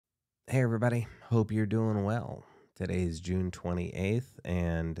Hey, everybody. Hope you're doing well. Today is June 28th,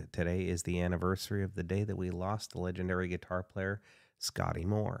 and today is the anniversary of the day that we lost the legendary guitar player, Scotty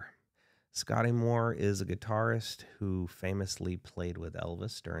Moore. Scotty Moore is a guitarist who famously played with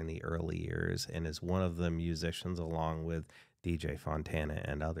Elvis during the early years and is one of the musicians, along with DJ Fontana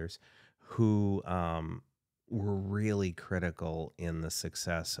and others, who were really critical in the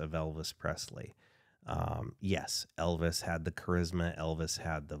success of Elvis Presley. Yes, Elvis had the charisma, Elvis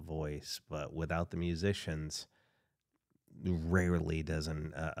had the voice, but without the musicians, rarely does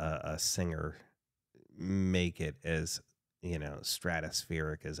a singer make it as,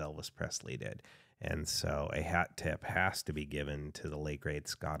 stratospheric as Elvis Presley did. And so a hat tip has to be given to the late great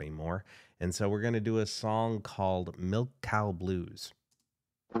Scotty Moore. And so we're going to do a song called Milk Cow Blues.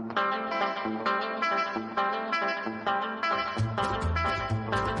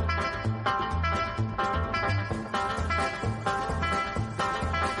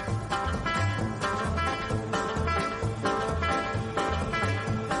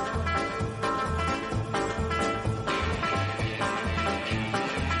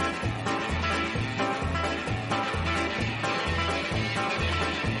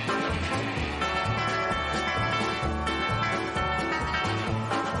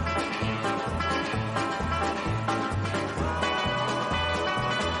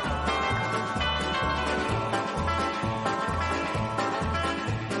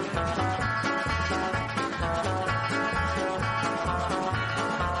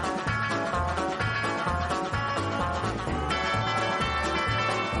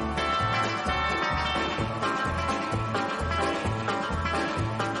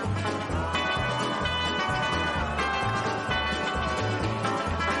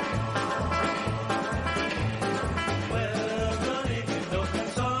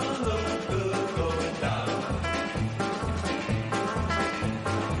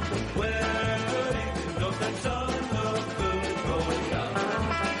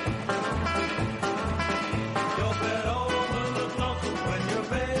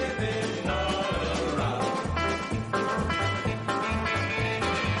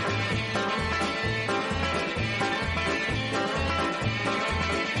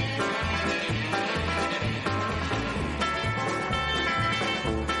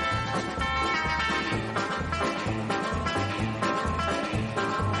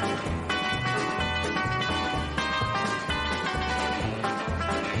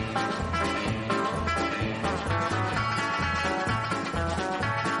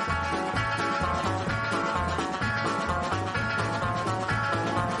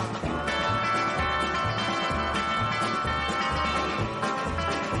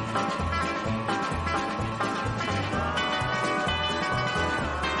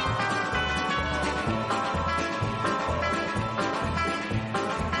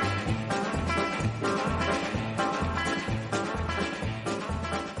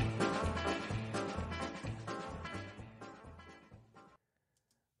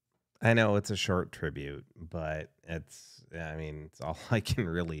 I know it's a short tribute, but it's all I can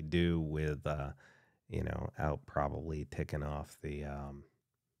really do with, out probably ticking off the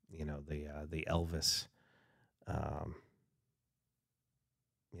Elvis, um,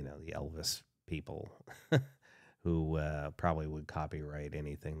 the Elvis people who probably would copyright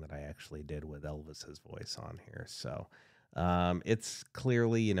anything that I actually did with Elvis's voice on here. So it's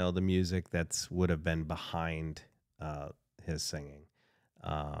clearly, the music that's would have been behind his singing.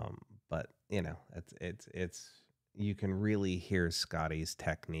 But it's you can really hear Scotty's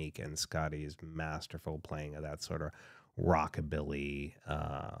technique and Scotty's masterful playing of that sort of rockabilly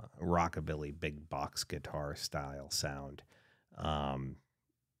big box guitar style sound. Um,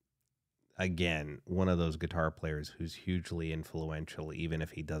 Again, one of those guitar players who's hugely influential, even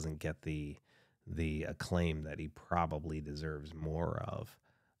if he doesn't get the acclaim that he probably deserves more of.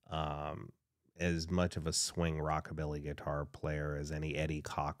 Um, as much of a swing rockabilly guitar player as any Eddie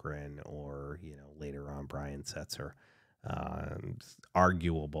Cochran or later on Brian Setzer. It's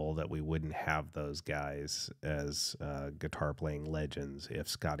arguable that we wouldn't have those guys as guitar playing legends if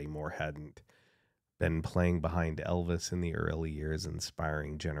Scotty Moore hadn't been playing behind Elvis in the early years,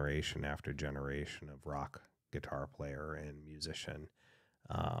 inspiring generation after generation of rock guitar player and musician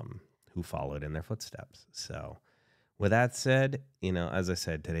who followed in their footsteps. So, with that said, as I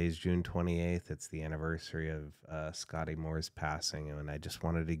said, today's June 28th. It's the anniversary of Scotty Moore's passing, and I just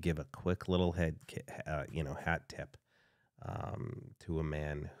wanted to give a quick little hat tip to a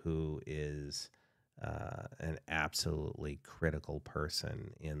man who is an absolutely critical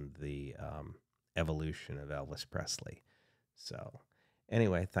person in the evolution of Elvis Presley. So,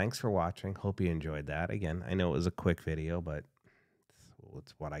 anyway, thanks for watching. Hope you enjoyed that. Again, I know it was a quick video, but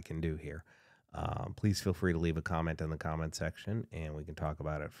it's what I can do here. Please feel free to leave a comment in the comment section, and we can talk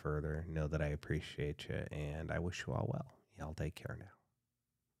about it further. Know that I appreciate you, and I wish you all well. Y'all take care now.